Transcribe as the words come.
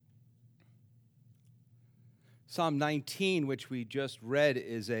Psalm 19, which we just read,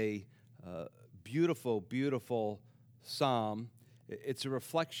 is a beautiful, beautiful psalm. It's a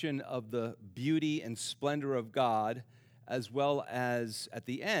reflection of the beauty and splendor of God, as well as, at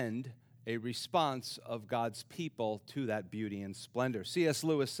the end, a response of God's people to that beauty and splendor. C.S.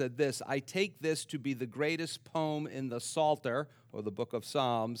 Lewis said this: "I take this to be the greatest poem in the Psalter, or the book of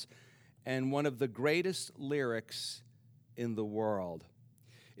Psalms, and one of the greatest lyrics in the world."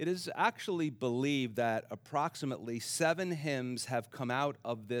 It is actually believed that approximately 7 hymns have come out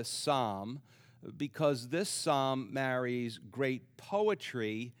of this psalm because this psalm marries great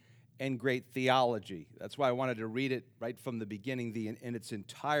poetry and great theology. That's why I wanted to read it right from the beginning in its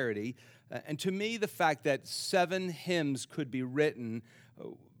entirety. And to me, the fact that 7 hymns could be written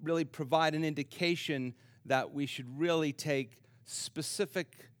really provide an indication that we should really take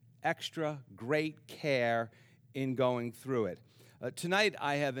specific, extra, great care in going through it. Tonight,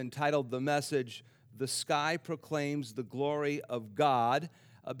 I have entitled the message, "The Sky Proclaims the Glory of God,"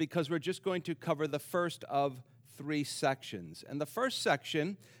 because we're just going to cover the first of 3 sections. And the first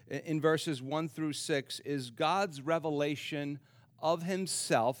section, in verses 1 through 6, is God's revelation of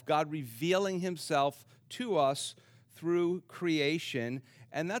himself, God revealing himself to us through creation.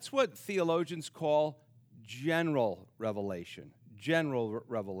 And that's what theologians call general revelation. General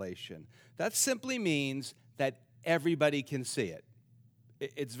revelation. That simply means that everybody can see it.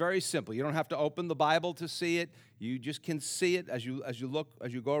 It's very simple. You don't have to open the Bible to see it. You just can see it as you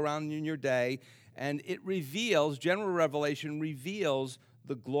go around in your day. And it reveals, general revelation reveals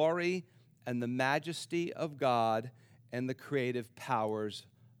the glory and the majesty of God and the creative powers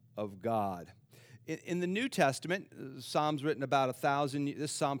of God. In the New Testament, this psalm probably written about 1,000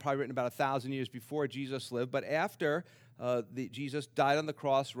 years before Jesus lived, but after Jesus died on the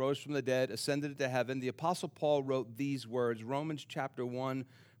cross, rose from the dead, ascended into heaven, the Apostle Paul wrote these words, Romans chapter 1,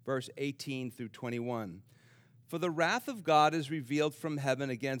 verse 18 through 21. "For the wrath of God is revealed from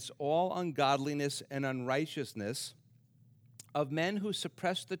heaven against all ungodliness and unrighteousness of men who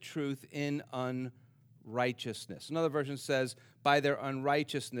suppress the truth in unrighteousness." Another version says, "By their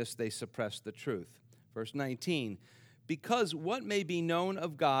unrighteousness they suppress the truth." Verse 19, "Because what may be known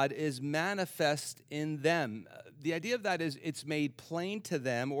of God is manifest in them." The idea of that is it's made plain to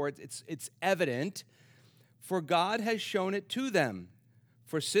them, or it's evident, "for God has shown it to them.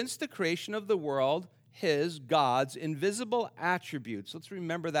 For since the creation of the world, God's invisible attributes," let's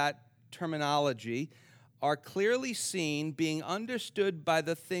remember that terminology, "are clearly seen, being understood by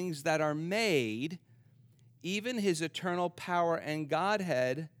the things that are made, even his eternal power and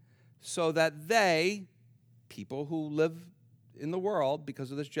Godhead, so that they," people who live in the world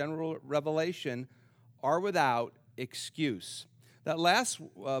because of this general revelation, "are without excuse." That last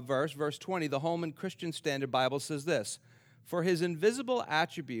verse 20, the Holman Christian Standard Bible says this: "For his invisible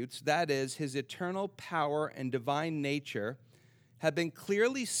attributes, that is, his eternal power and divine nature, have been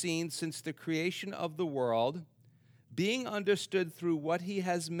clearly seen since the creation of the world, being understood through what he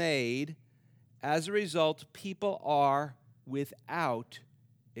has made. As a result, people are without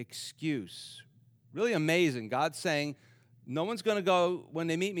excuse." Really amazing. God's saying, no one's going to go when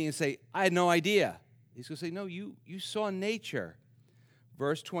they meet me and say, "I had no idea." He's going to say, "No, you saw nature."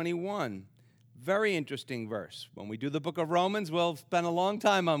 Verse 21, very interesting verse. When we do the book of Romans, we'll spend a long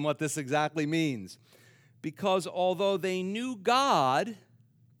time on what this exactly means. "Because although they knew God,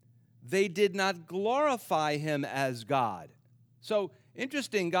 they did not glorify him as God." So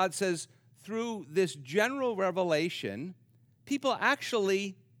interesting, God says, through this general revelation, people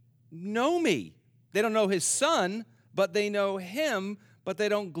actually know me. They don't know his son, but they know him, but they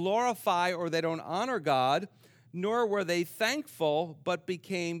don't glorify or they don't honor God, nor were they thankful, but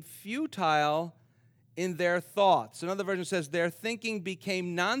became futile in their thoughts. Another version says, "Their thinking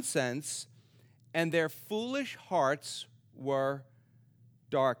became nonsense, and their foolish hearts were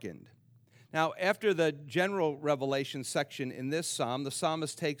darkened." Now, after the general revelation section in this psalm, the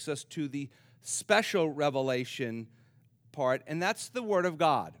psalmist takes us to the special revelation part, and that's the Word of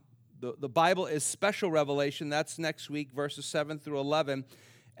God. The Bible is special revelation. That's next week, verses 7 through 11.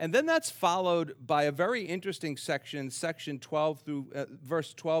 And then that's followed by a very interesting section 12 through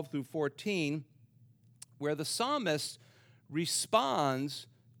verse 12 through 14, where the psalmist responds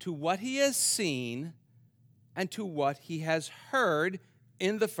to what he has seen and to what he has heard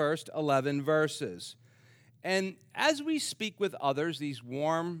in the first 11 verses. And as we speak with others, these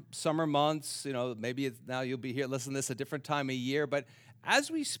warm summer months, maybe now you'll be here, listen to this a different time of year, but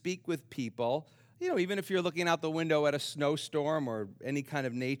as we speak with people, even if you're looking out the window at a snowstorm or any kind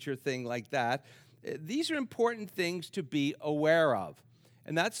of nature thing like that, these are important things to be aware of.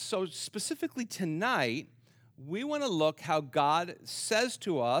 And that's so specifically tonight, we want to look how God says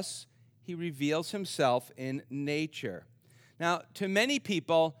to us he reveals himself in nature. Now, to many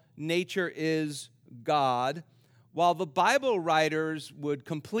people, nature is God. While the Bible writers would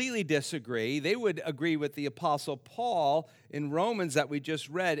completely disagree, they would agree with the Apostle Paul in Romans that we just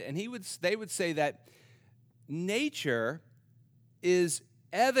read, and they would say that nature is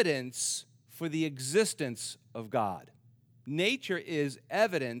evidence for the existence of God. Nature is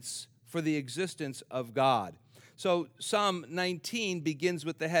evidence for the existence of God. So Psalm 19 begins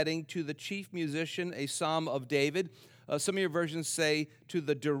with the heading, "To the chief musician, a psalm of David." Some of your versions say, "To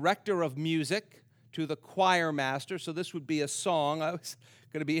the director of music, to the choir master." So this would be a song. It's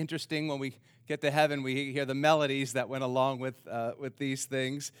going to be interesting when we get to heaven, we hear the melodies that went along with these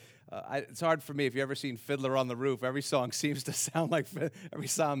things. It's hard for me. If you've ever seen Fiddler on the Roof, every song seems to sound like, every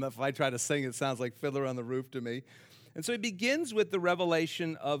psalm, if I try to sing, it sounds like Fiddler on the Roof to me. And so he begins with the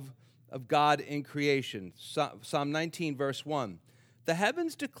revelation of God in creation. Psalm 19, verse 1. "The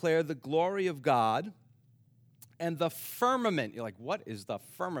heavens declare the glory of God, and the firmament," you're like, what is the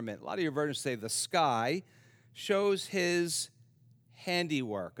firmament? A lot of your versions say the sky, "shows his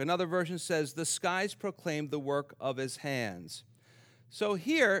handiwork." Another version says, "The skies proclaim the work of his hands." So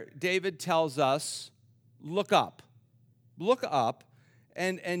here, David tells us, look up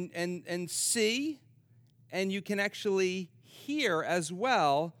and see, and you can actually hear as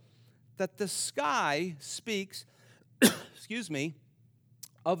well that the sky speaks,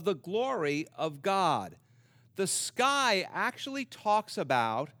 of the glory of God. The sky actually talks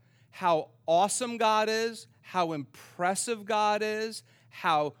about how awesome God is, how impressive God is,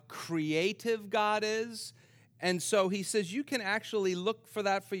 how creative God is. And so he says you can actually look for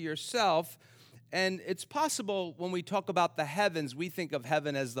that for yourself. And it's possible when we talk about the heavens, we think of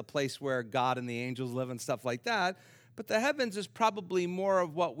heaven as the place where God and the angels live and stuff like that. But the heavens is probably more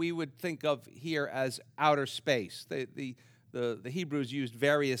of what we would think of here as outer space. The Hebrews used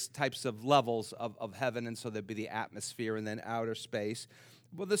various types of levels of heaven, and so there'd be the atmosphere and then outer space.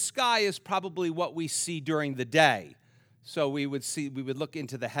 Well, the sky is probably what we see during the day. So we would look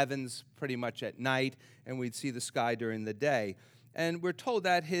into the heavens pretty much at night, and we'd see the sky during the day. And we're told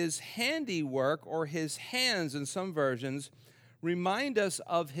that his handiwork, or his hands in some versions, remind us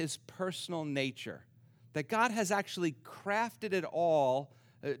of his personal nature. That God has actually crafted it all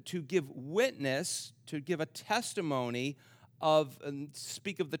to give witness, to give a testimony of, and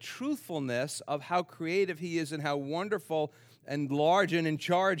speak of the truthfulness of how creative he is and how wonderful and large and in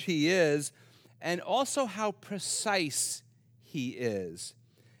charge he is, and also how precise he is.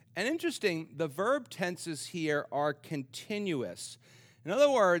 And interesting, the verb tenses here are continuous. In other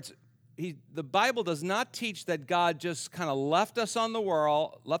words, the Bible does not teach that God just kind of left us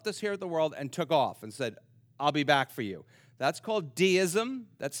here at the world and took off and said, "I'll be back for you." That's called deism.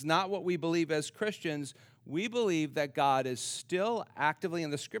 That's not what we believe as Christians. We believe that God is still actively,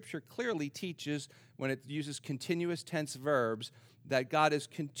 and the Scripture clearly teaches, when it uses continuous tense verbs, that God is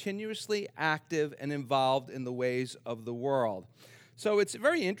continuously active and involved in the ways of the world. So it's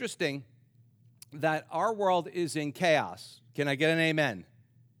very interesting that our world is in chaos. Can I get an amen?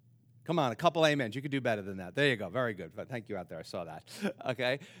 Come on, a couple amens. You could do better than that. There you go. Very good. Thank you out there. I saw that.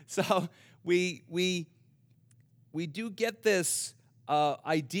 Okay? So we do get this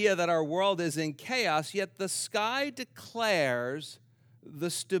idea that our world is in chaos, yet the sky declares the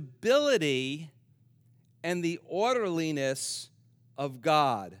stability and the orderliness of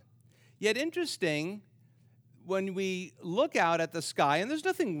God. Yet interesting, when we look out at the sky, and there's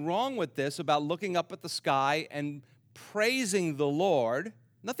nothing wrong with this about looking up at the sky and praising the Lord,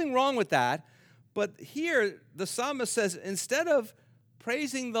 nothing wrong with that, but here the psalmist says, instead of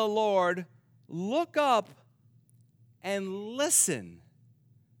praising the Lord, look up and listen.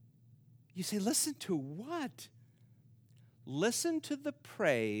 You say, listen to what? Listen to the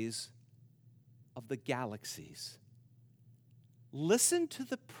praise of the galaxies. Listen to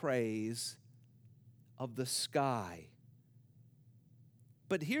the praise of the sky.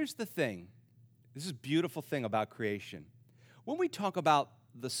 But here's the thing. This is a beautiful thing about creation. When we talk about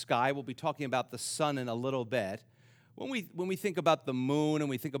the sky, we'll be talking about the sun in a little bit. When we think about the moon and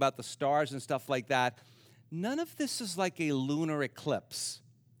we think about the stars and stuff like that, none of this is like a lunar eclipse.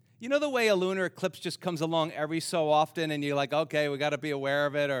 You know the way a lunar eclipse just comes along every so often and you're like, okay, we got to be aware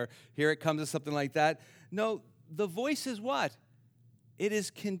of it, or here it comes or something like that? No, the voice is what? It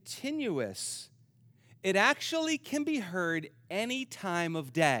is continuous. It actually can be heard any time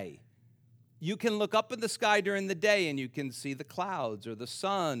of day. You can look up in the sky during the day and you can see the clouds or the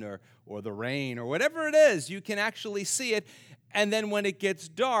sun or the rain or whatever it is. You can actually see it. And then when it gets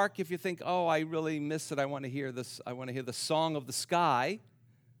dark, if you think, oh, I really miss it, I want to hear this, I want to hear the song of the sky.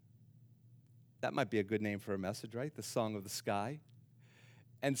 That might be a good name for a message, right? The song of the sky.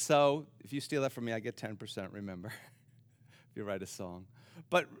 And so, if you steal that from me, I get 10%, remember, if you write a song.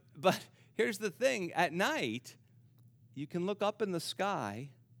 But here's the thing. At night, you can look up in the sky,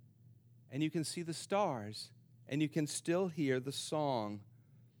 and you can see the stars, and you can still hear the song.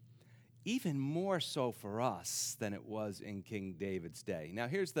 Even more so for us than it was in King David's day. Now,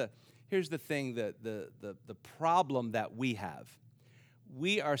 here's the thing, the problem that we have.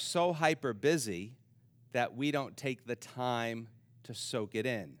 We are so hyper busy that we don't take the time to soak it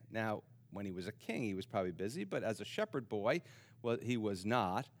in. Now, when he was a king, he was probably busy, but as a shepherd boy, well, he was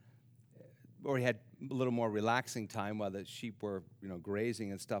not. Or he had a little more relaxing time while the sheep were,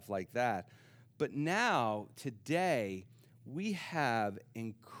 grazing and stuff like that. But now, today, we have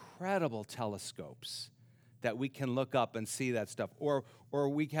incredible telescopes that we can look up and see that stuff. Or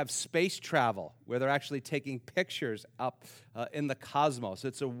we have space travel where they're actually taking pictures up in the cosmos.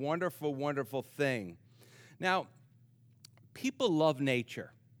 It's a wonderful, wonderful thing. Now, people love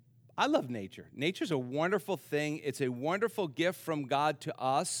nature. I love nature. Nature's a wonderful thing. It's a wonderful gift from God to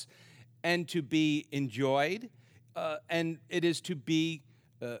us and to be enjoyed. And it is to be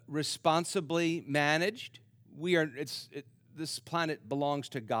responsibly managed. This planet belongs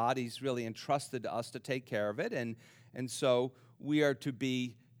to God. He's really entrusted to us to take care of it. And so we are to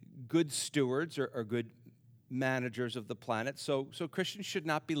be good stewards or good managers of the planet. So Christians should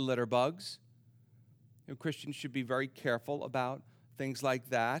not be litter bugs. Christians should be very careful about things like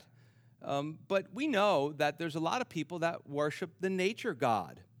that. But we know that there's a lot of people that worship the nature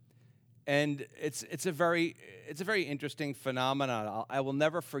god. And it's a very interesting phenomenon. I will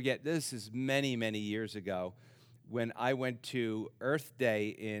never forget, this is many, many years ago, when I went to Earth Day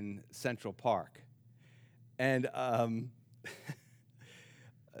in Central Park. And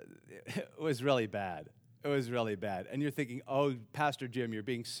it was really bad. It was really bad. And you're thinking, oh, Pastor Jim, you're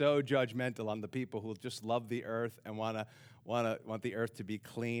being so judgmental on the people who just love the earth and want the earth to be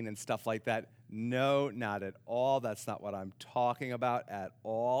clean and stuff like that. No, not at all. That's not what I'm talking about at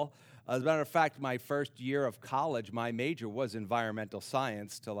all. As a matter of fact, my first year of college, my major was environmental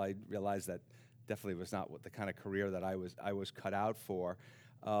science till I realized that definitely was not what the kind of career that I was cut out for.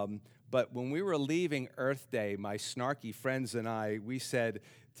 But when we were leaving Earth Day, my snarky friends and we said,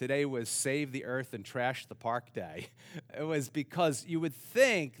 today was Save the Earth and Trash the Park Day. It was because you would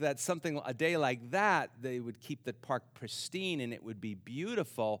think that a day like that, they would keep the park pristine and it would be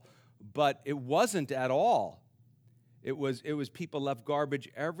beautiful, but it wasn't at all. It was people left garbage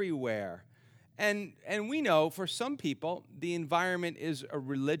everywhere. And we know for some people, the environment is a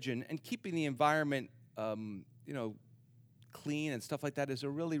religion, and keeping the environment, clean and stuff like that is a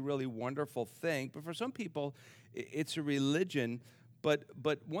really, really wonderful thing. But for some people, it's a religion. But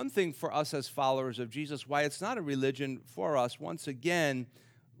one thing for us as followers of Jesus, why it's not a religion for us, once again,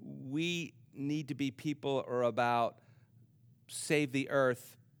 we need to be people who are about save the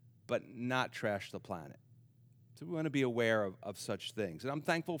earth, but not trash the planet. So we want to be aware of such things. And I'm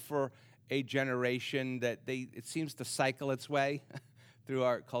thankful for a generation that it seems to cycle its way through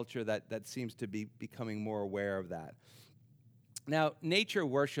our culture that seems to be becoming more aware of that. Now, nature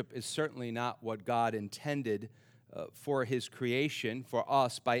worship is certainly not what God intended for his creation, for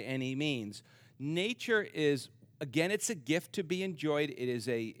us, by any means. Nature is, again, it's a gift to be enjoyed. It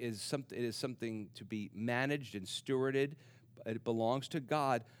is something to be managed and stewarded. It belongs to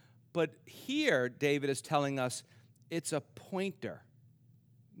God. But here, David is telling us it's a pointer.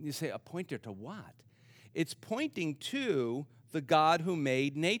 You say, a pointer to what? It's pointing to the God who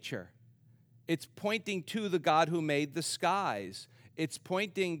made nature. It's pointing to the God who made the skies. It's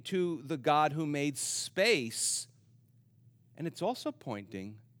pointing to the God who made space. And it's also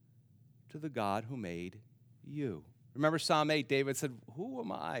pointing to the God who made you. Remember Psalm 8, David said, who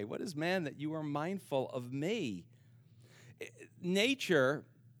am I? What is man that you are mindful of me? Nature,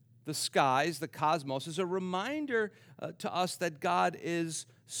 the skies, the cosmos, is a reminder to us that God is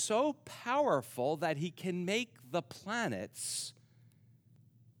so powerful that he can make the planets,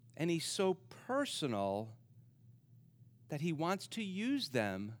 and he's so personal that he wants to use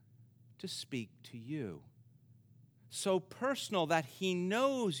them to speak to you. So personal that he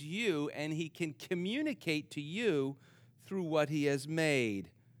knows you and he can communicate to you through what he has made.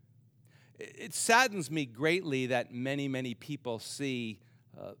 It saddens me greatly that many, many people see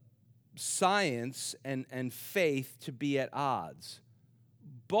science and faith to be at odds.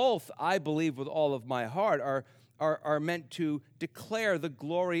 Both, I believe with all of my heart, are meant to declare the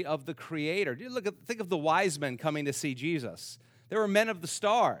glory of the Creator. Think of the wise men coming to see Jesus. They were men of the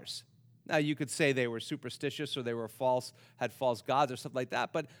stars. Now, you could say they were superstitious or they were had false gods or something like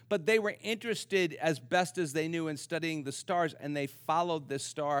that, but they were interested as best as they knew in studying the stars, and they followed this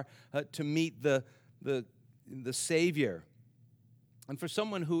star to meet the Savior. And for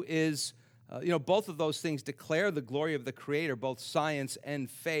someone who is, both of those things declare the glory of the Creator, both science and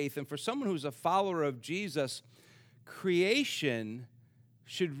faith. And for someone who's a follower of Jesus, creation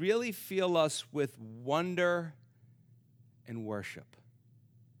should really fill us with wonder and worship.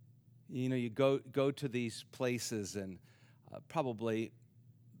 You go to these places, and probably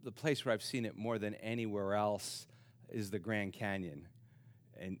the place where I've seen it more than anywhere else is the Grand Canyon.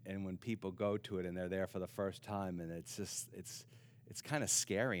 And when people go to it and they're there for the first time, and it's kind of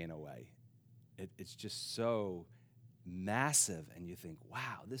scary in a way. It's just so massive, and you think,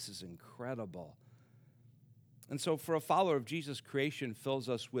 wow, this is incredible. And so for a follower of Jesus, creation fills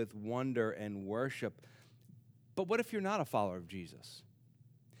us with wonder and worship. But what if you're not a follower of Jesus?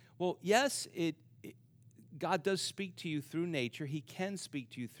 Well, yes, God does speak to you through nature. He can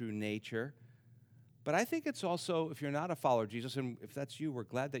speak to you through nature. But I think it's also, if you're not a follower of Jesus, and if that's you, we're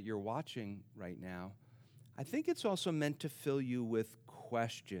glad that you're watching right now, I think it's also meant to fill you with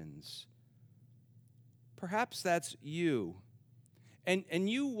questions. Perhaps that's you. And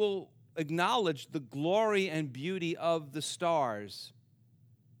you will acknowledge the glory and beauty of the stars.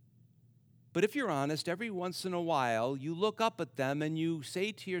 But if you're honest, every once in a while, you look up at them and you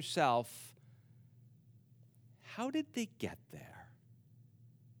say to yourself, how did they get there?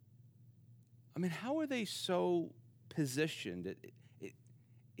 I mean, how are they so positioned?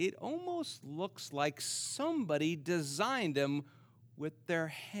 It almost looks like somebody designed them with their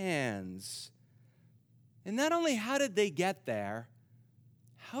hands. And not only how did they get there,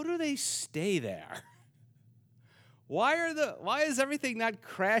 how do they stay there? Why is everything not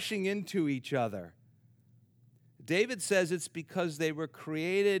crashing into each other? David says it's because they were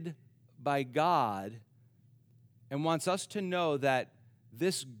created by God, and wants us to know that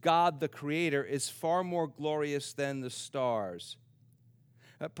this God, the Creator, is far more glorious than the stars.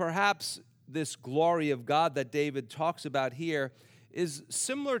 Perhaps this glory of God that David talks about here is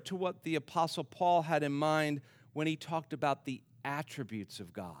similar to what the Apostle Paul had in mind when he talked about the attributes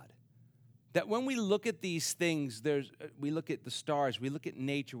of God. That when we look at these things, we look at the stars, we look at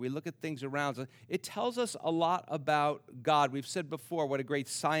nature, we look at things around us, it tells us a lot about God. We've said before what a great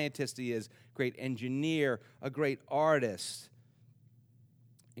scientist he is, great engineer, a great artist.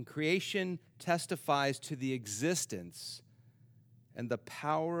 And creation testifies to the existence and the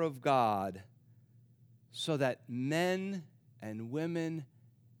power of God so that men and women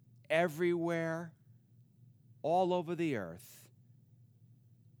everywhere, all over the earth,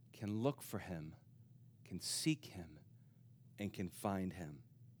 can look for him, can seek him, and can find him.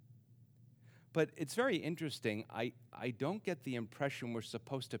 But it's very interesting. I don't get the impression we're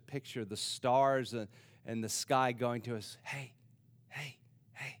supposed to picture the stars and the sky going to us, hey, hey,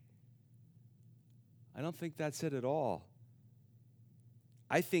 hey. I don't think that's it at all.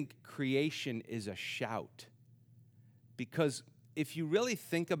 I think creation is a shout. Because if you really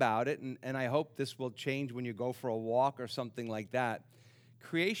think about it, and I hope this will change when you go for a walk or something like that,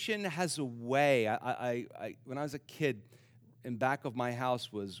 creation has a way. When I was a kid, in back of my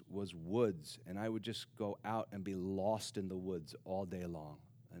house was woods, and I would just go out and be lost in the woods all day long.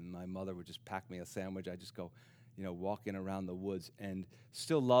 And my mother would just pack me a sandwich. I'd just go, walking around the woods, and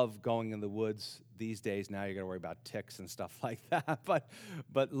still love going in the woods these days. Now you got to worry about ticks and stuff like that.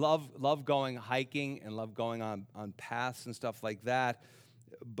 But love going hiking and love going on paths and stuff like that.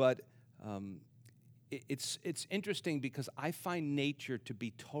 But it's interesting because I find nature to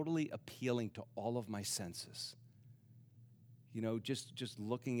be totally appealing to all of my senses. Just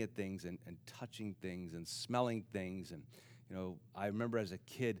looking at things and touching things and smelling things. And, I remember as a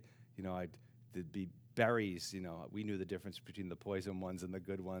kid, there'd be berries, we knew the difference between the poison ones and the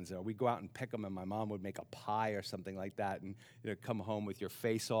good ones. We'd go out and pick them, and my mom would make a pie or something like that, and come home with your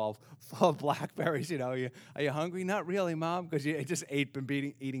face all full of blackberries. Are you hungry? Not really, Mom, because you just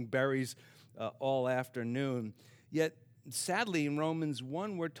been eating berries all afternoon. Yet, sadly, in Romans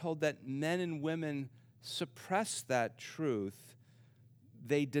 1, we're told that men and women suppress that truth.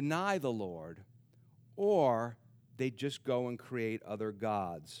 They deny the Lord, or they just go and create other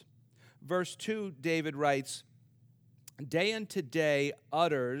gods. Verse 2, David writes, day unto day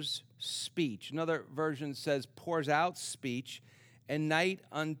utters speech. Another version says pours out speech, and night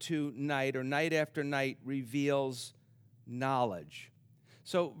unto night, or night after night, reveals knowledge.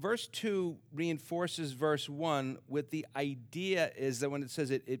 So verse 2 reinforces verse 1 with the idea is that when it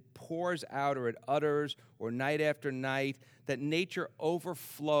says it pours out, or it utters, or night after night, that nature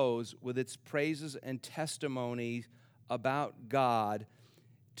overflows with its praises and testimonies about God,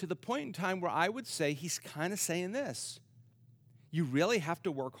 to the point in time where I would say he's kind of saying this. You really have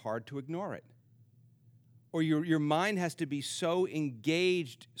to work hard to ignore it. Or your mind has to be so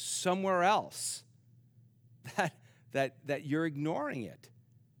engaged somewhere else that you're ignoring it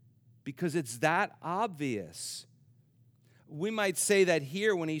because it's that obvious. We might say that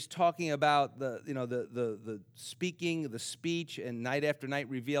here when he's talking about the speaking, the speech, and night after night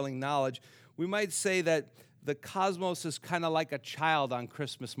revealing knowledge, we might say that the cosmos is kind of like a child on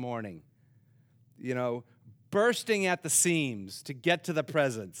Christmas morning, bursting at the seams to get to the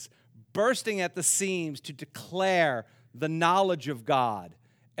presents, bursting at the seams to declare the knowledge of God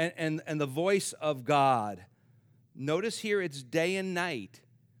and the voice of God. Notice here it's day and night,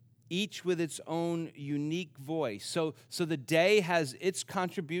 each with its own unique voice. So the day has its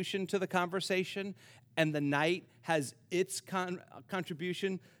contribution to the conversation, and the night has its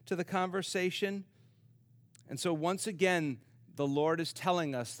contribution to the conversation. And so once again, the Lord is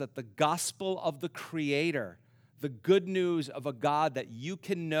telling us that the gospel of the Creator, the good news of a God that you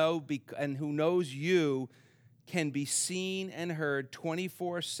can know and who knows you, can be seen and heard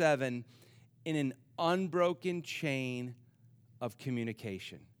 24/7 in an unbroken chain of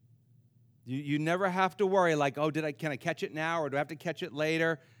communication. You never have to worry like, oh, can I catch it now or do I have to catch it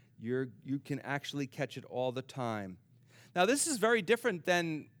later? You can actually catch it all the time. Now, this is very different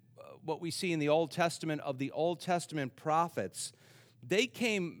than what we see in the Old Testament of the Old Testament prophets. They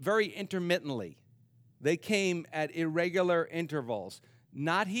came very intermittently. They came at irregular intervals.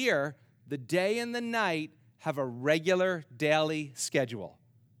 Not here. The day and the night have a regular daily schedule.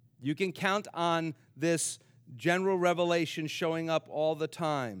 You can count on this general revelation showing up all the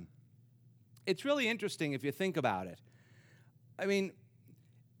time. It's really interesting if you think about it. I mean,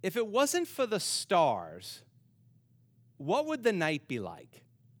 if it wasn't for the stars, what would the night be like?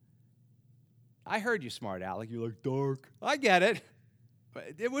 I heard you, smart Alec. You're like, dark. I get it.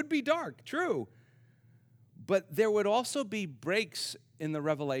 It would be dark, true. But there would also be breaks in the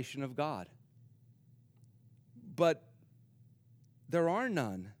revelation of God. But there are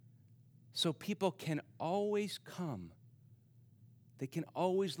none. So people can always come. They can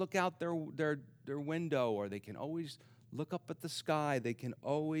always look out their window, or they can always look up at the sky. They can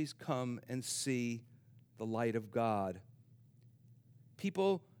always come and see the light of God.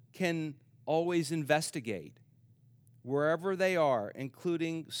 People can always investigate wherever they are,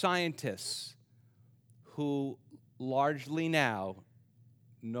 including scientists who largely now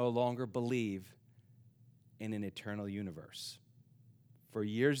no longer believe in an eternal universe. For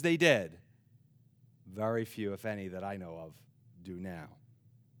years they did. Very few, if any, that I know of do now.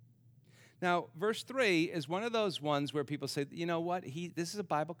 Now, verse 3 is one of those ones where people say, you know what, this is a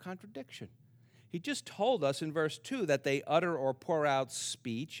Bible contradiction. He just told us in verse 2 that they utter or pour out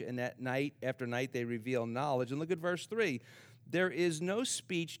speech, and that night after night they reveal knowledge. And look at verse 3. There is no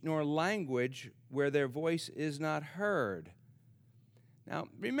speech nor language where their voice is not heard. Now,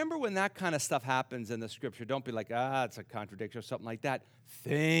 remember when that kind of stuff happens in the Scripture, don't be like, it's a contradiction or something like that.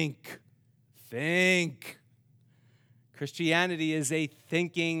 Think. Christianity is a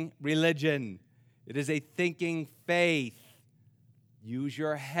thinking religion. It is a thinking faith. Use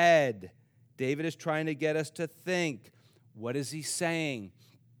your head. David is trying to get us to think. What is he saying?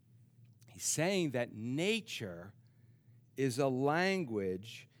 He's saying that nature is a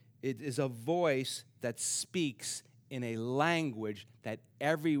language, it is a voice that speaks in a language that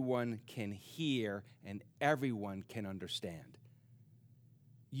everyone can hear and everyone can understand.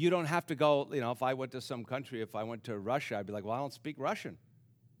 You don't have to go, if I went to some country, if I went to Russia, I'd be like, well, I don't speak Russian.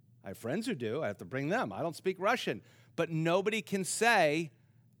 I have friends who do. I have to bring them. I don't speak Russian. But nobody can say,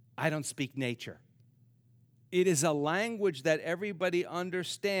 I don't speak nature. It is a language that everybody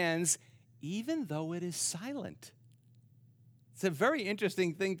understands, even though it is silent. It's a very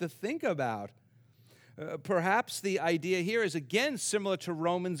interesting thing to think about. Perhaps the idea here is, again, similar to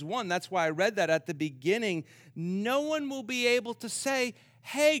Romans 1. That's why I read that at the beginning. No one will be able to say,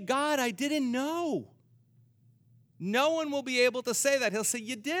 hey, God, I didn't know. No one will be able to say that. He'll say,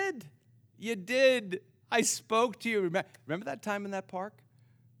 you did. You did. I spoke to you. Remember that time in that park?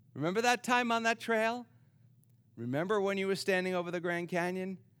 Remember that time on that trail? Remember when you were standing over the Grand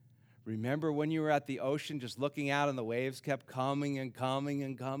Canyon? Remember when you were at the ocean just looking out and the waves kept coming and coming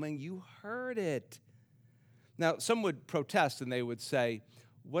and coming? You heard it. Now, some would protest and they would say,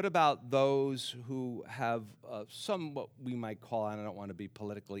 what about those who have some, what we might call, and I don't want to be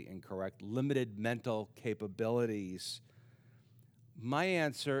politically incorrect, limited mental capabilities? My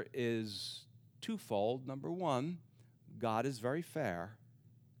answer is twofold. Number one, God is very fair.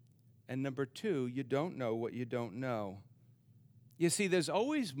 And number two, you don't know what you don't know. You see, there's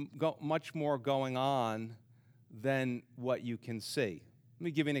always much more going on than what you can see. Let me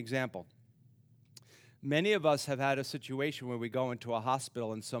give you an example. Many of us have had a situation where we go into a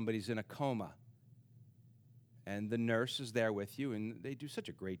hospital and somebody's in a coma. And the nurse is there with you, and they do such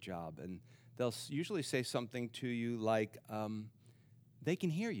a great job. And they'll usually say something to you like, they can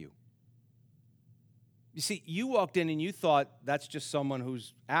hear you. You see, you walked in and you thought that's just someone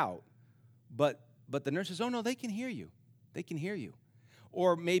who's out. But the nurse says, oh, no, they can hear you. They can hear you.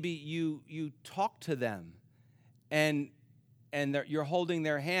 Or maybe you talk to them and you're holding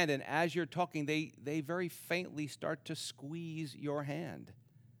their hand, and as you're talking, they very faintly start to squeeze your hand.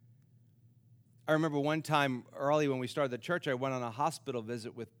 I remember one time early when we started the church, I went on a hospital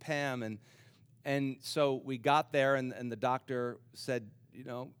visit with Pam, and so we got there, and the doctor said,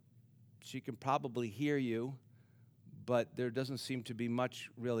 she can probably hear you, but there doesn't seem to be much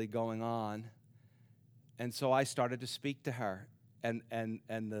really going on. And so I started to speak to her, and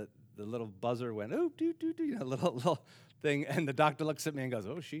the little buzzer went, oh, do, little thing, and the doctor looks at me and goes,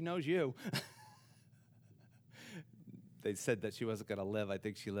 oh, she knows you. They said that she wasn't going to live. I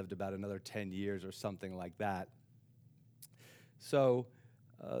think she lived about another 10 years or something like that. So,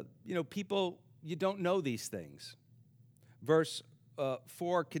 people, you don't know these things. Verse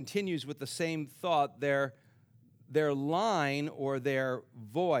 4 continues with the same thought. Their line or their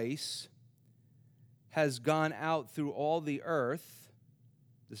voice has gone out through all the earth.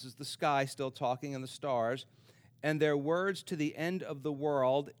 This is the sky still talking and the stars. And their words to the end of the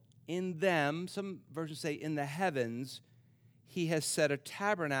world. In them, some versions say in the heavens, he has set a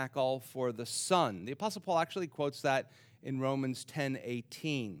tabernacle for the sun. The Apostle Paul actually quotes that in Romans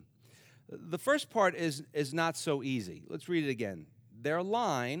 10:18. The first part is not so easy. Let's read it again. Their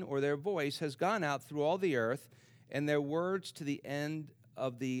line or their voice has gone out through all the earth, and their words to the end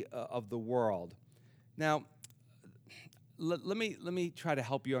of the world. Now, let me try to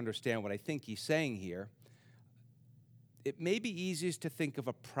help you understand what I think he's saying here. It may be easiest to think of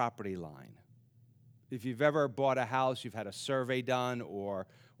a property line. If you've ever bought a house, you've had a survey done, or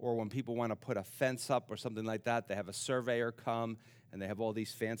when people want to put a fence up or something like that, they have a surveyor come, and they have all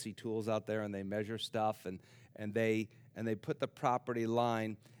these fancy tools out there, and they measure stuff, and they put the property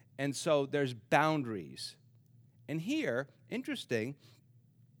line. And so there's boundaries. And here, interesting,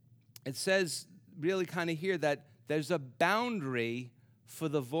 it says really kind of here that there's a boundary for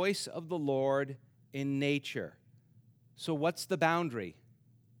the voice of the Lord in nature. So what's the boundary?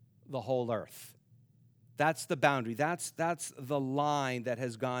 The whole earth. That's the boundary. That's the line that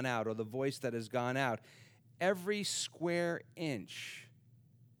has gone out, or the voice that has gone out. Every square inch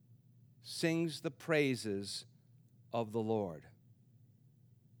sings the praises of the Lord.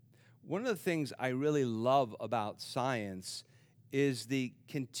 One of the things I really love about science is the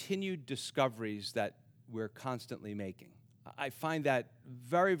continued discoveries that we're constantly making. I find that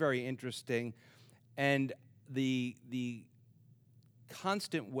very, very interesting, and the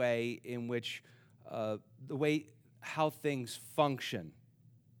constant way in which how things function.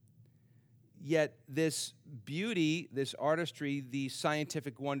 Yet this beauty, this artistry, these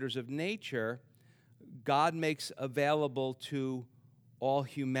scientific wonders of nature, God makes available to all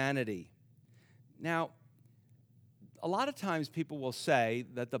humanity. Now, a lot of times people will say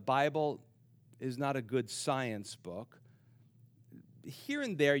that the Bible is not a good science book. Here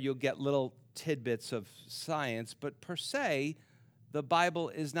and there you'll get little tidbits of science, but per se, the Bible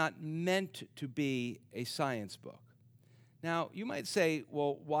is not meant to be a science book. Now, you might say,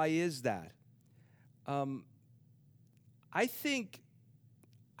 well, why is that? I think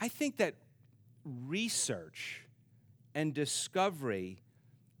that research and discovery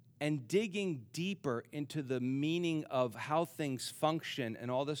and digging deeper into the meaning of how things function and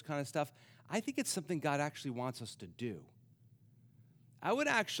all this kind of stuff, I think it's something God actually wants us to do. I would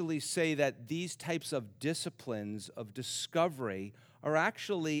actually say that these types of disciplines of discovery are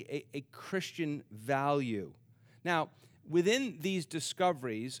actually a Christian value. Now, within these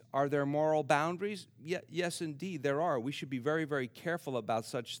discoveries, are there moral boundaries? Yes, indeed, there are. We should be very, very careful about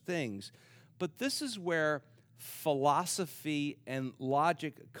such things. But this is where philosophy and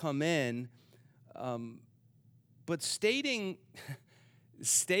logic come in. But stating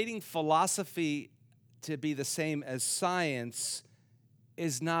philosophy to be the same as science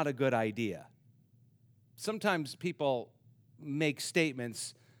is not a good idea. Sometimes people make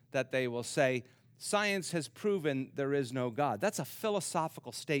statements that they will say, science has proven there is no God. That's a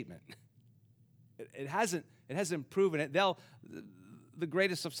philosophical statement. It hasn't proven it. The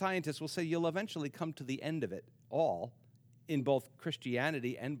greatest of scientists will say you'll eventually come to the end of it all in both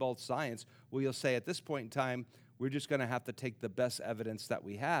Christianity and both science, where you'll say at this point in time, we're just going to have to take the best evidence that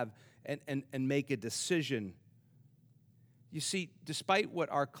we have and make a decision. You see, despite what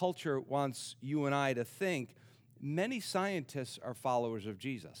our culture wants you and I to think, many scientists are followers of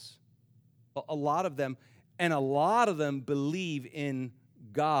Jesus. A lot of them believe in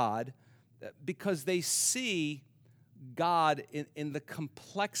God because they see God in the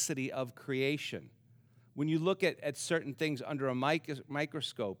complexity of creation. When you look at certain things under a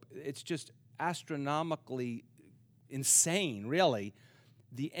microscope, it's just astronomically insane, really,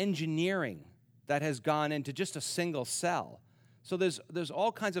 the engineering that has gone into just a single cell. So there's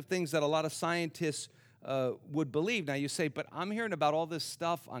all kinds of things that a lot of scientists would believe. Now you say, but I'm hearing about all this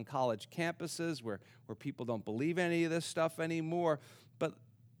stuff on college campuses where people don't believe any of this stuff anymore. But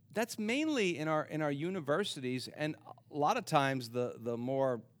that's mainly in our universities, and a lot of times the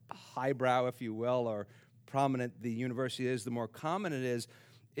more highbrow, if you will, or prominent the university is, the more common it is.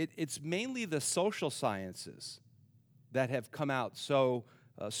 It's mainly the social sciences that have come out so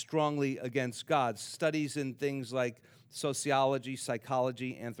strongly against God. Studies in things like sociology,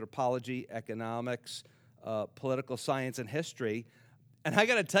 psychology, anthropology, economics, political science, and history. And I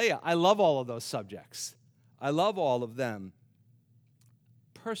got to tell you, I love all of those subjects. I love all of them.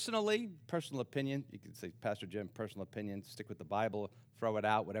 Personally, personal opinion, you can say, Pastor Jim, personal opinion, stick with the Bible, throw it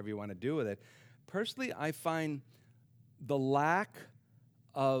out, whatever you want to do with it. Personally, I find the lack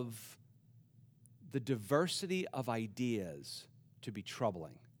of the diversity of ideas to be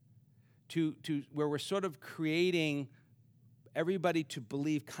troubling, to where we're sort of creating everybody to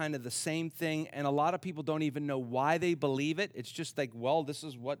believe kind of the same thing, and a lot of people don't even know why they believe it. It's just like, well, this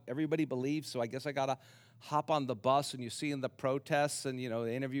is what everybody believes, so I guess I got to hop on the bus. And you see in the protests, and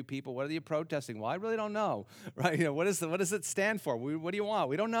they interview people, what are you protesting? Well, I really don't know, right? What does it stand for? What do you want?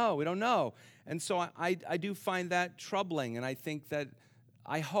 We don't know. And so I do find that troubling, and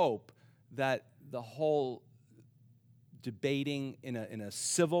I hope that the whole debating in a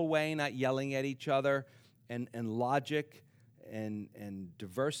civil way, not yelling at each other, and logic and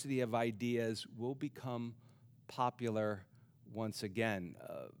diversity of ideas will become popular once again.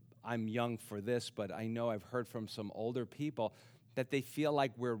 I'm young for this, but I know I've heard from some older people that they feel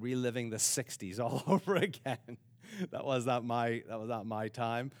like we're reliving the 60s all over again. That was not my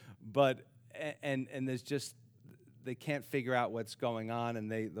time, but and there's just, they can't figure out what's going on,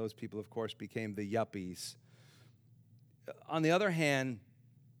 and those people, of course, became the yuppies. On the other hand,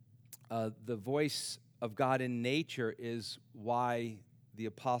 the voice of God in nature is why the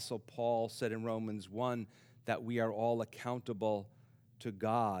Apostle Paul said in Romans 1 that we are all accountable to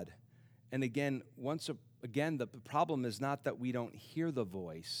God. And again, the problem is not that we don't hear the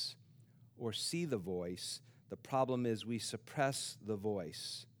voice or see the voice. The problem is we suppress the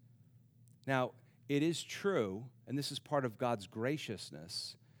voice. Now, it is true, and this is part of God's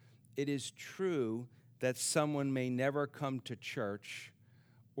graciousness, it is true that someone may never come to church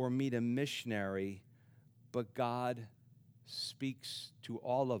or meet a missionary, but God speaks to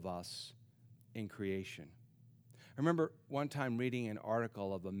all of us in creation. I remember one time reading an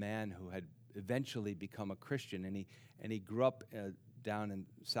article of a man who had eventually become a Christian, and he grew up down in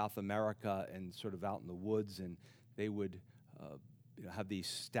South America and sort of out in the woods, and they would have these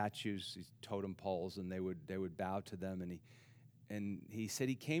statues, these totem poles, and they would bow to them, and he said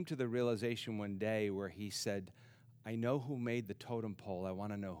he came to the realization one day where he said, I know who made the totem pole, I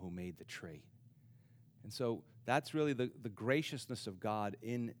want to know who made the tree. And so that's really the graciousness of God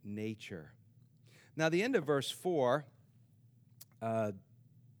in nature. Now, the end of verse 4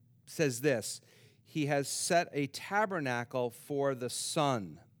 says this: He has set a tabernacle for the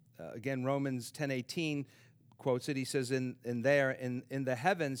sun. Again, Romans 10:18 quotes it. He says, in the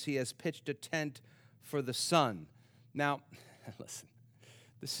heavens, he has pitched a tent for the sun. Now, listen,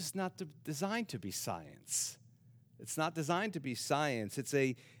 this is not designed to be science. It's not designed to be science.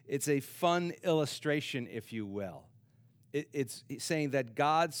 It's a fun illustration, if you will. It's saying that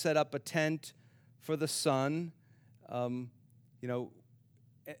God set up a tent for the sun, and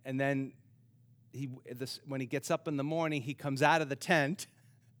then when he gets up in the morning, he comes out of the tent,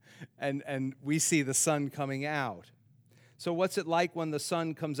 and we see the sun coming out. So what's it like when the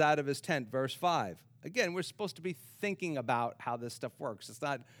sun comes out of his tent? Verse 5. Again, we're supposed to be thinking about how this stuff works.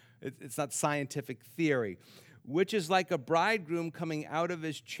 It's not scientific theory. Which is like a bridegroom coming out of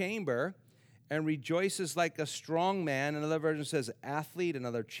his chamber and rejoices like a strong man. Another version says athlete,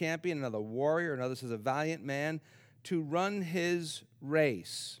 another champion, another warrior, another says a valiant man, to run his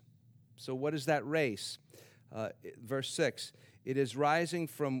race. So what is that race? Verse 6, it is rising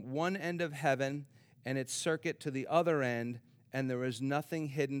from one end of heaven and its circuit to the other end, and there is nothing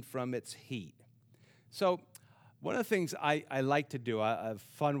hidden from its heat. So one of the things I like to do, I have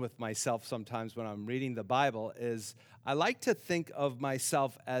fun with myself sometimes when I'm reading the Bible, is I like to think of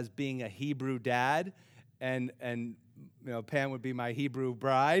myself as being a Hebrew dad, and Pam would be my Hebrew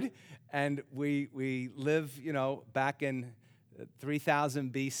bride, and we live back in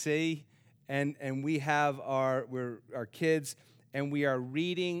 3000 BC, and we have our kids, and we are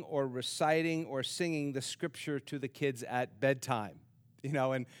reading or reciting or singing the scripture to the kids at bedtime.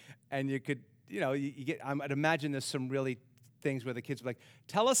 And you could, you get, I'd imagine there's some really things where the kids are like,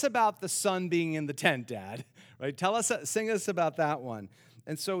 tell us about the sun being in the tent, Dad, right? Sing us about that one.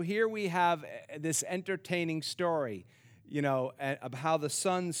 And so here we have this entertaining story, of how the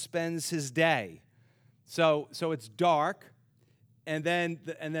son spends his day. So it's dark, and then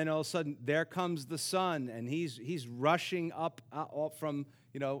all of a sudden there comes the sun, and he's rushing up from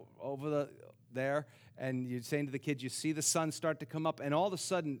over there, and you're saying to the kids, you see the sun start to come up, and all of a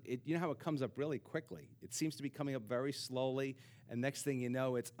sudden, you know how it comes up really quickly. It seems to be coming up very slowly, and next thing you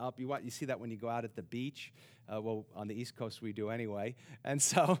know, it's up. You see that when you go out at the beach. Well, on the East Coast we do anyway, and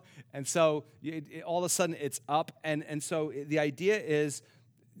so all of a sudden it's up, and so the idea is,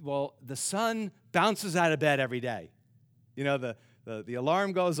 well, the sun bounces out of bed every day. The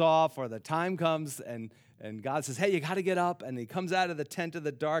alarm goes off, or the time comes, and God says, hey, you got to get up, and he comes out of the tent of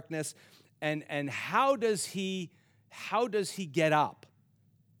the darkness. And how does he get up?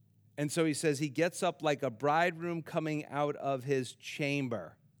 And so he says he gets up like a bridegroom coming out of his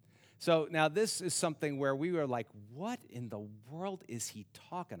chamber. So now this is something where we were like, what in the world is he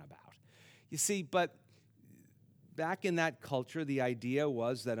talking about? You see, but back in that culture, the idea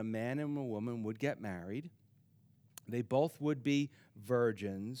was that a man and a woman would get married. They both would be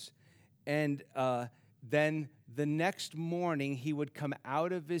virgins. And then the next morning, he would come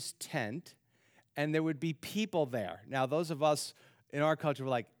out of his tent, and there would be people there. Now, those of us in our culture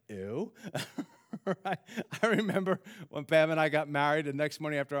were like, ew. Right? I remember when Pam and I got married, the next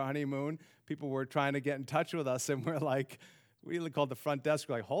morning after our honeymoon, people were trying to get in touch with us, and we're like, we called the front desk,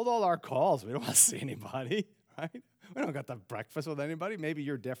 we're like, hold all our calls. We don't want to see anybody, right? We don't got to breakfast with anybody. Maybe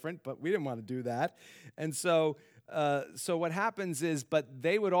you're different, but we didn't want to do that. And so what happens is, but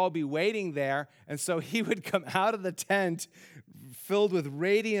they would all be waiting there, and so he would come out of the tent filled with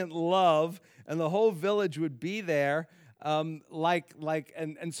radiant love, and the whole village would be there, and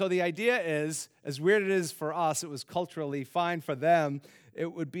so the idea is, as weird it is for us, it was culturally fine for them,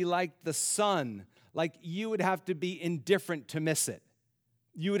 it would be like the sun. Like you would have to be indifferent to miss it.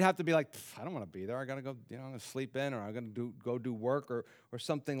 You would have to be like, I don't want to be there. I got to go, I'm going to sleep in, or I'm going to go do work, or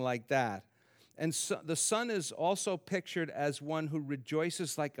something like that. And so the son is also pictured as one who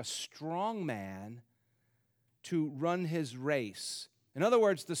rejoices like a strong man to run his race. In other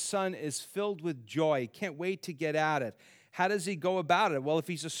words, the son is filled with joy, can't wait to get at it. How does he go about it? Well, if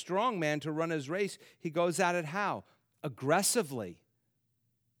he's a strong man to run his race, he goes at it how? Aggressively.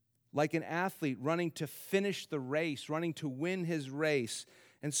 Like an athlete running to finish the race, running to win his race.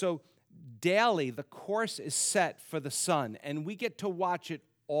 And so daily, the course is set for the son, and we get to watch it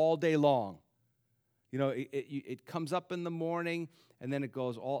all day long. It comes up in the morning, and then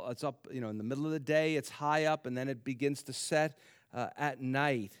it's up, in the middle of the day, it's high up, and then it begins to set at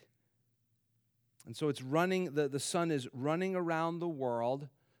night. And so it's running, the sun is running around the world,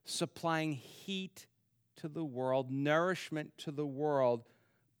 supplying heat to the world, nourishment to the world,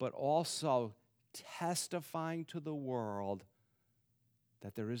 but also testifying to the world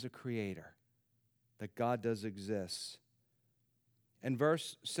that there is a creator, that God does exist. And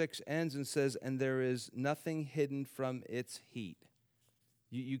verse 6 ends and says, and there is nothing hidden from its heat.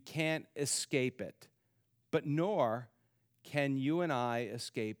 You can't escape it, but nor can you and I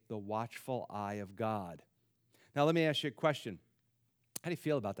escape the watchful eye of God. Now, let me ask you a question. How do you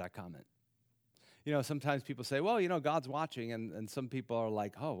feel about that comment? Sometimes people say, well, God's watching, and some people are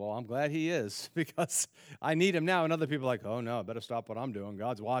like, oh, well, I'm glad he is, because I need him now. And other people are like, oh, no, I better stop what I'm doing.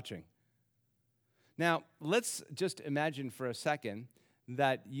 God's watching. Now, let's just imagine for a second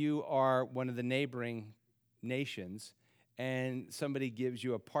that you are one of the neighboring nations, and somebody gives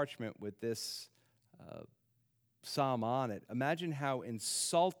you a parchment with this psalm on it. Imagine how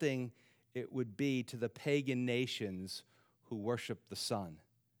insulting it would be to the pagan nations who worship the sun.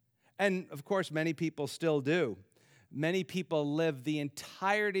 And, of course, many people still do. Many people live the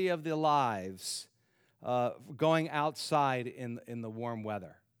entirety of their lives going outside in the warm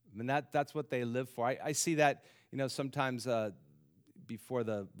weather. I mean, that's what they live for. I see that, sometimes before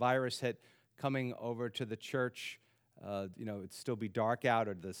the virus hit, coming over to the church, it'd still be dark out,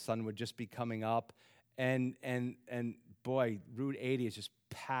 or the sun would just be coming up. And boy, Route 80 is just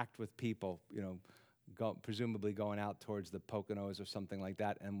packed with people, presumably going out towards the Poconos or something like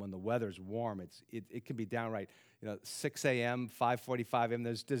that. And when the weather's warm, it can be downright, 6 a.m., 5:45 a.m.,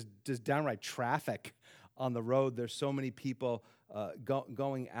 there's just downright traffic on the road. There's so many people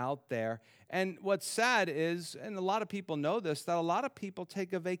going out there. And what's sad is, and a lot of people know this, that a lot of people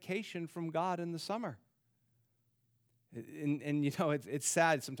take a vacation from God in the summer. And it's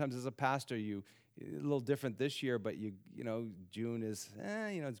sad. Sometimes as a pastor, A little different this year, but June is,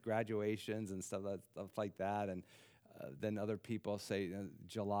 it's graduations and stuff like that. And then other people say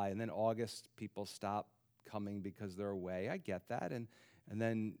July. And then August, people stop coming because they're away. I get that. And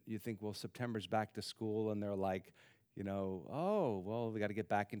then you think, well, September's back to school, and they're like, oh, well, we got to get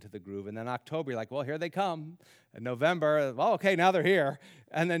back into the groove. And then October, you're like, well, here they come. And November, well, okay, now they're here.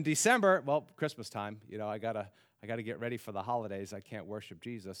 And then December, well, Christmas time, I got to get ready for the holidays. I can't worship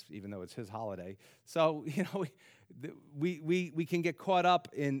Jesus, even though it's his holiday. So, we can get caught up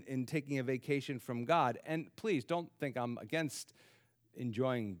in taking a vacation from God. And please, don't think I'm against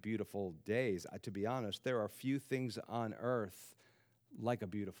enjoying beautiful days. To be honest, there are few things on earth like a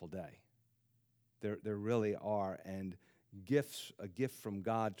beautiful day. There really are. And a gift from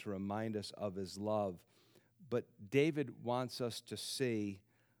God to remind us of his love. But David wants us to see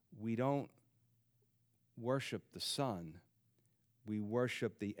we don't worship the sun. We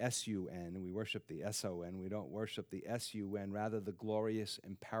worship the S-U-N. We worship the S-O-N. We don't worship the S-U-N, rather the glorious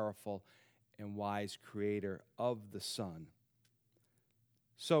and powerful and wise creator of the sun.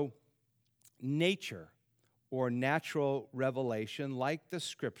 So nature or natural revelation, like the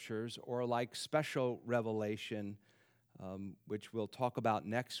scriptures or like special revelation, which we'll talk about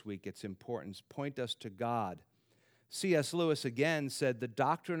next week, its importance, point us to God. C.S. Lewis again said, the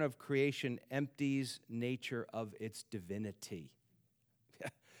doctrine of creation empties nature of its divinity.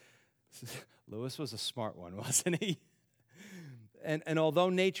 Lewis was a smart one, wasn't he? And although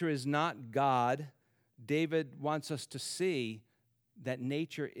nature is not God, David wants us to see that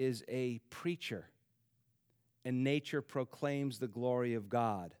nature is a preacher, and nature proclaims the glory of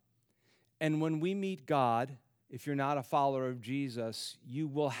God. And when we meet God, if you're not a follower of Jesus, you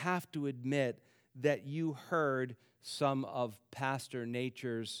will have to admit that you heard some of Pastor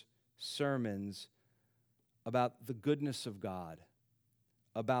Nature's sermons about the goodness of God,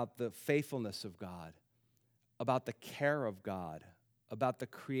 about the faithfulness of God, about the care of God, about the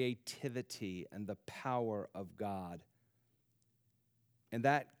creativity and the power of God. And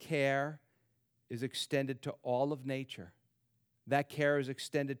that care is extended to all of nature. That care is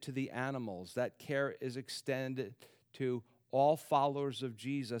extended to the animals. That care is extended to all followers of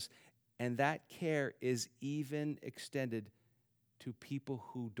Jesus. And that care is even extended to people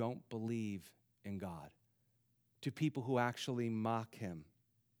who don't believe in God, to people who actually mock him.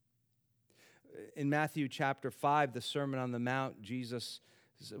 In Matthew chapter 5, the Sermon on the Mount, Jesus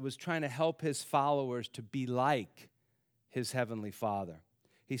was trying to help his followers to be like his heavenly Father.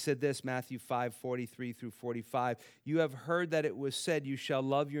 He said this, Matthew 5:43 through 45, you have heard that it was said, you shall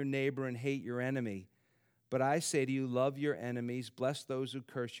love your neighbor and hate your enemy. But I say to you, love your enemies, bless those who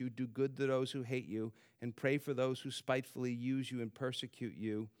curse you, do good to those who hate you, and pray for those who spitefully use you and persecute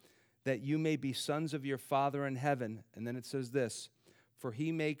you, that you may be sons of your Father in heaven. And then it says this, for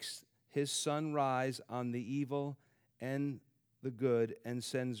he makes his sun rise on the evil and the good, and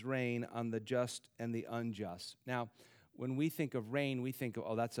sends rain on the just and the unjust. Now, when we think of rain, we think,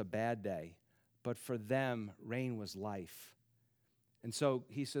 oh, that's a bad day. But for them, rain was life. And so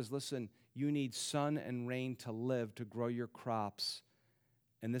he says, listen, you need sun and rain to live, to grow your crops.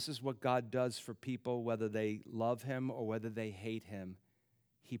 And this is what God does for people, whether they love him or whether they hate him.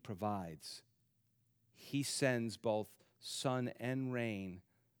 He provides. He sends both sun and rain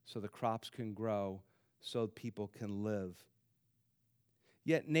so the crops can grow, so people can live.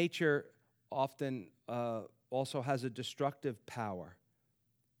 Yet nature often also has a destructive power.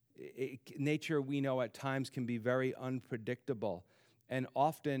 Nature, we know at times, can be very unpredictable. And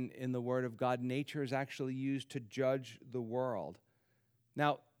often in the Word of God, nature is actually used to judge the world.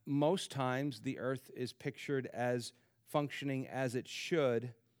 Now, most times the earth is pictured as functioning as it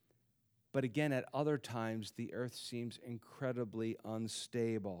should, but again, at other times, the earth seems incredibly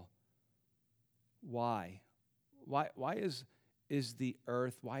unstable. Why? Why is the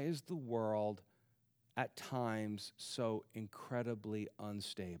earth, why is the world at times so incredibly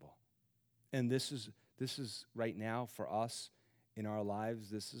unstable? And this is right now for us in our lives,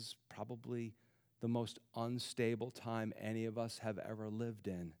 this is probably the most unstable time any of us have ever lived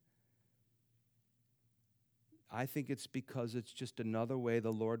in. I think it's because it's just another way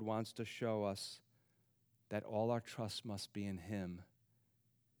the Lord wants to show us that all our trust must be in him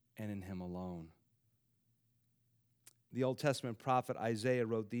and in him alone. The Old Testament prophet Isaiah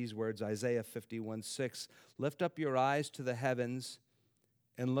wrote these words, Isaiah 51:6, lift up your eyes to the heavens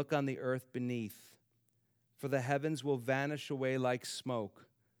and look on the earth beneath. For the heavens will vanish away like smoke.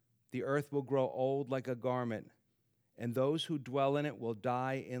 The earth will grow old like a garment, and those who dwell in it will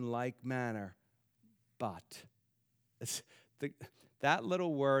die in like manner. But that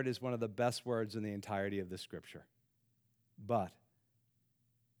little word is one of the best words in the entirety of the Scripture. But.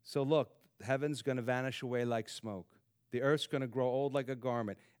 So look, heaven's going to vanish away like smoke. The earth's going to grow old like a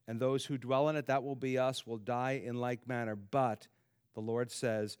garment, and those who dwell in it, that will be us, will die in like manner. But the Lord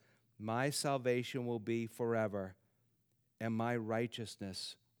says, my salvation will be forever, and my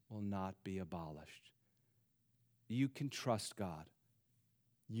righteousness will not be abolished. You can trust God.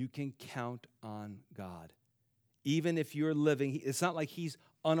 You can count on God. Even if you're living, it's not like he's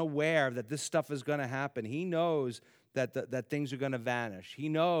unaware that this stuff is going to happen. He knows that things are going to vanish. He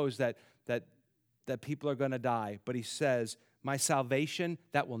knows that people are going to die. But he says, my salvation,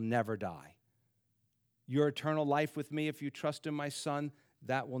 that will never die. Your eternal life with me, if you trust in my Son,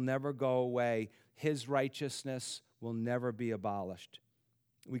 that will never go away. His righteousness will never be abolished.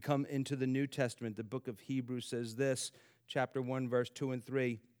 We come into the New Testament. The book of Hebrews says this, chapter 1, verse 2 and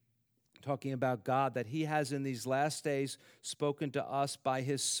 3, talking about God, that he has in these last days spoken to us by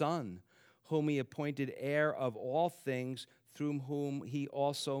his Son, whom he appointed heir of all things, through whom he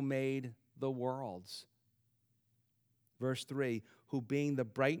also made the worlds. Verse 3, who being the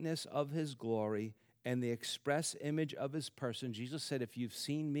brightness of his glory and the express image of his person, Jesus said, if you've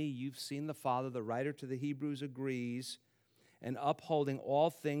seen me, you've seen the Father. The writer to the Hebrews agrees. And upholding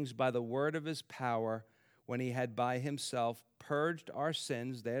all things by the word of his power, when he had by himself purged our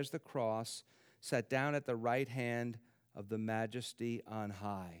sins, there's the cross, sat down at the right hand of the majesty on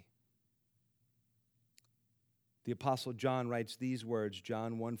high. The Apostle John writes these words,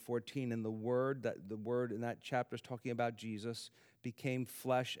 John 1:14, and the word in that chapter is talking about Jesus, became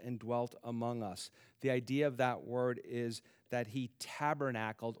flesh and dwelt among us. The idea of that word is that he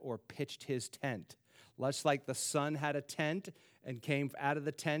tabernacled or pitched his tent. Less like the Son had a tent and came out of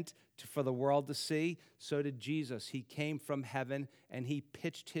the tent for the world to see, so did Jesus. He came from heaven and he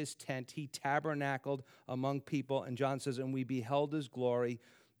pitched his tent. He tabernacled among people. And John says, and we beheld his glory,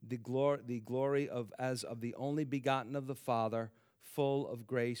 the glory as of the only begotten of the Father, full of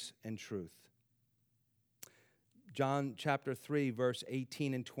grace and truth. John chapter 3, verse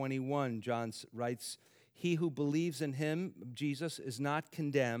 18 and 21, John writes, he who believes in him, Jesus, is not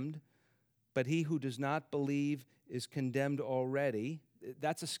condemned, but he who does not believe is condemned already.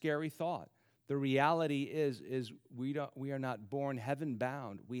 That's a scary thought. The reality is we are not born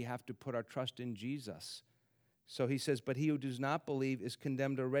heaven-bound. We have to put our trust in Jesus. So he says, but he who does not believe is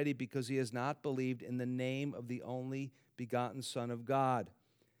condemned already because he has not believed in the name of the only begotten Son of God.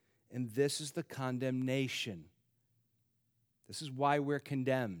 And this is the condemnation. This is why we're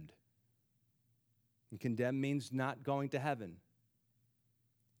condemned. And condemned means not going to heaven.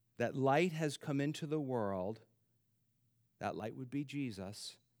 That light has come into the world. That light would be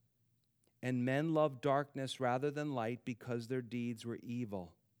Jesus. And men love darkness rather than light because their deeds were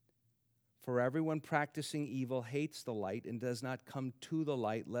evil. For everyone practicing evil hates the light and does not come to the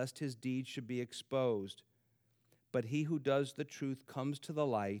light, lest his deeds should be exposed. But he who does the truth comes to the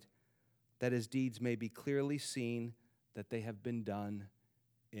light, that his deeds may be clearly seen, that they have been done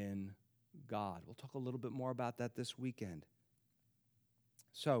in God. We'll talk a little bit more about that this weekend.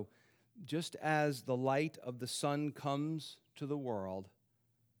 So, just as the light of the sun comes to the world,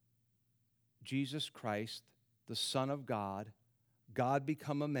 Jesus Christ, the Son of God, God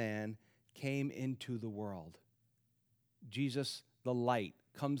become a man, came into the world. Jesus, the light,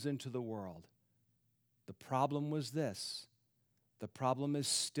 comes into the world. The problem was this. The problem is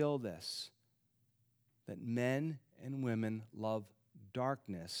still this, that men and women love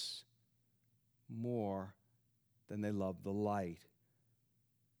darkness more than they love the light.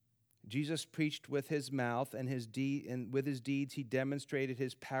 Jesus preached with his mouth, and with his deeds he demonstrated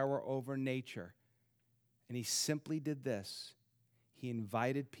his power over nature. And he simply did this. He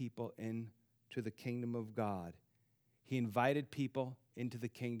invited people into the kingdom of God. He invited people into the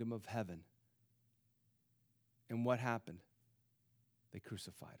kingdom of heaven. And what happened? They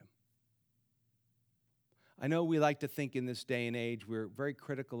crucified him. I know we like to think in this day and age, we're very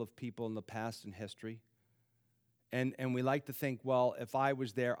critical of people in the past and history. And we like to think, well, if I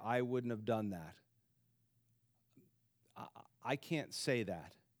was there, I wouldn't have done that. I can't say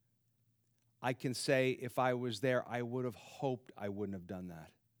that. I can say if I was there, I would have hoped I wouldn't have done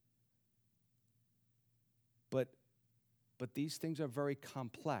that. But these things are very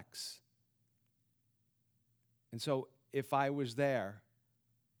complex. And so if I was there,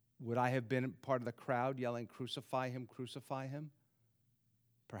 would I have been part of the crowd yelling, crucify him, crucify him?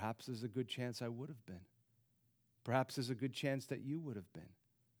 Perhaps there's a good chance I would have been. Perhaps there's a good chance that you would have been.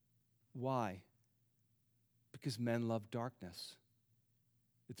 Why? Because men love darkness.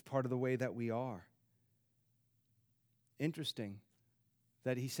 It's part of the way that we are. Interesting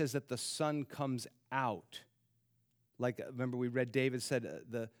that he says that the sun comes out. Like, remember we read David said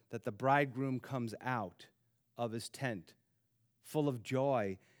that the bridegroom comes out of his tent full of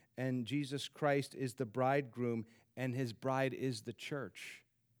joy. and Jesus Christ is the bridegroom, and his bride is the church.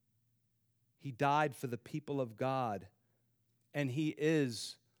 He died for the people of God, and he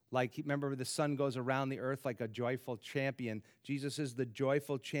is remember, the sun goes around the earth like a joyful champion. Jesus is the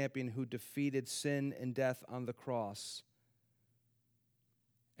joyful champion who defeated sin and death on the cross.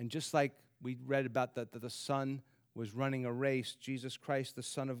 And just like we read about that the Son was running a race, Jesus Christ, the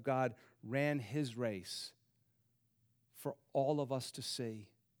Son of God, ran his race for all of us to see.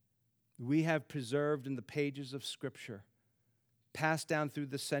 We have preserved in the pages of Scripture, passed down through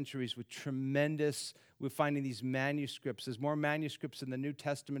the centuries with tremendous, we're finding these manuscripts. There's more manuscripts in the New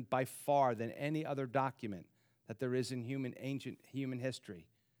Testament by far than any other document that there is in ancient human history.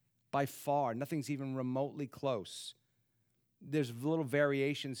 By far. Nothing's even remotely close. There's little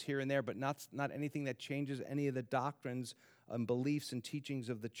variations here and there, but not anything that changes any of the doctrines and beliefs and teachings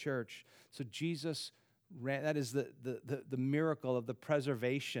of the church. So Jesus ran, that is the miracle of the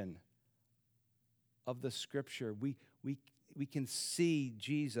preservation of the Scripture. We can see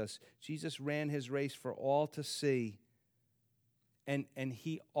Jesus. Jesus ran his race for all to see, and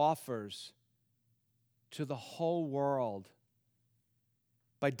he offers to the whole world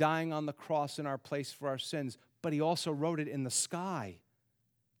by dying on the cross in our place for our sins, but he also wrote it in the sky.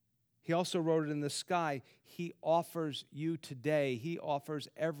 He also wrote it in the sky. He offers you today, he offers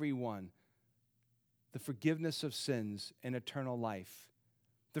everyone the forgiveness of sins and eternal life,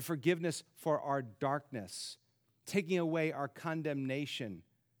 the forgiveness for our darkness, taking away our condemnation,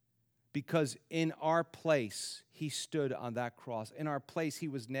 because in our place, he stood on that cross. In our place, he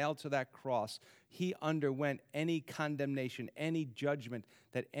was nailed to that cross. He underwent any condemnation, any judgment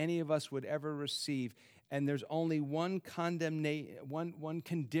that any of us would ever receive. And there's only one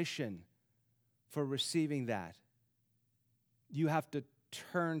condition for receiving that. You have to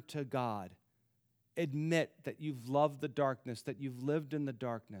turn to God. Admit that you've loved the darkness, that you've lived in the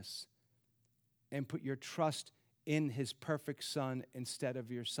darkness, and put your trust in his perfect Son instead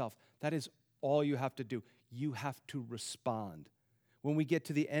of yourself. That is all you have to do. You have to respond. When we get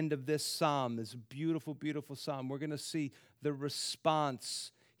to the end of this psalm, this beautiful, beautiful psalm, we're going to see the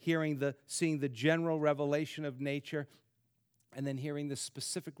response, seeing the general revelation of nature, and then hearing the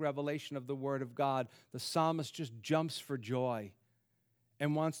specific revelation of the Word of God. The psalmist just jumps for joy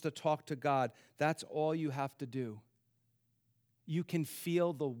and wants to talk to God. That's all you have to do. You can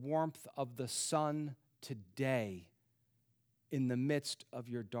feel the warmth of the sun today in the midst of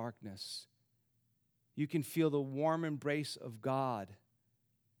your darkness. You can feel the warm embrace of God.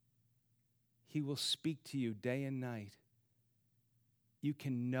 He will speak to you day and night. You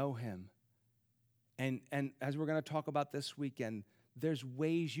can know him. And as we're going to talk about this weekend, there's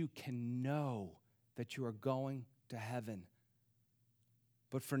ways you can know that you are going to heaven.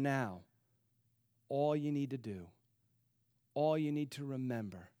 But for now, all you need to do, all you need to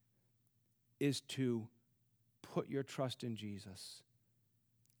remember is to put your trust in Jesus.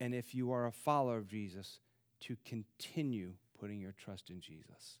 And if you are a follower of Jesus, to continue putting your trust in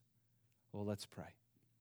Jesus. Well, let's pray.